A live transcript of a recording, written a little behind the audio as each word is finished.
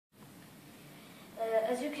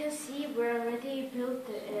As you can see, we already built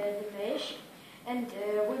the mesh, and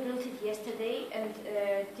we built it yesterday, and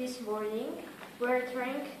this morning we're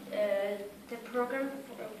trying the program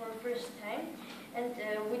for the first time, and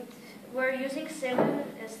we're using 7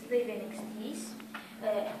 slave NXTs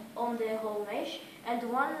on the whole mesh and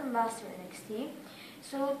 1 master NXT.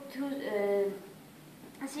 So to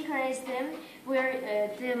synchronize them,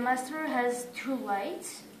 the master has 2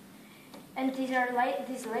 lights, and these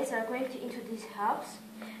lights are going into these hubs,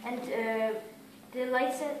 and the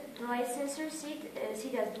light sensors see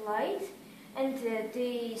that light, and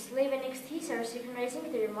the slave NXTs are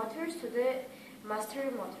synchronizing their motors to the master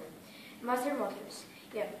motors.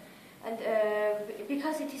 Yeah, and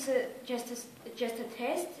because it is just a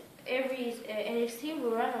test, every NXT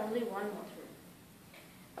will run only 1 motor.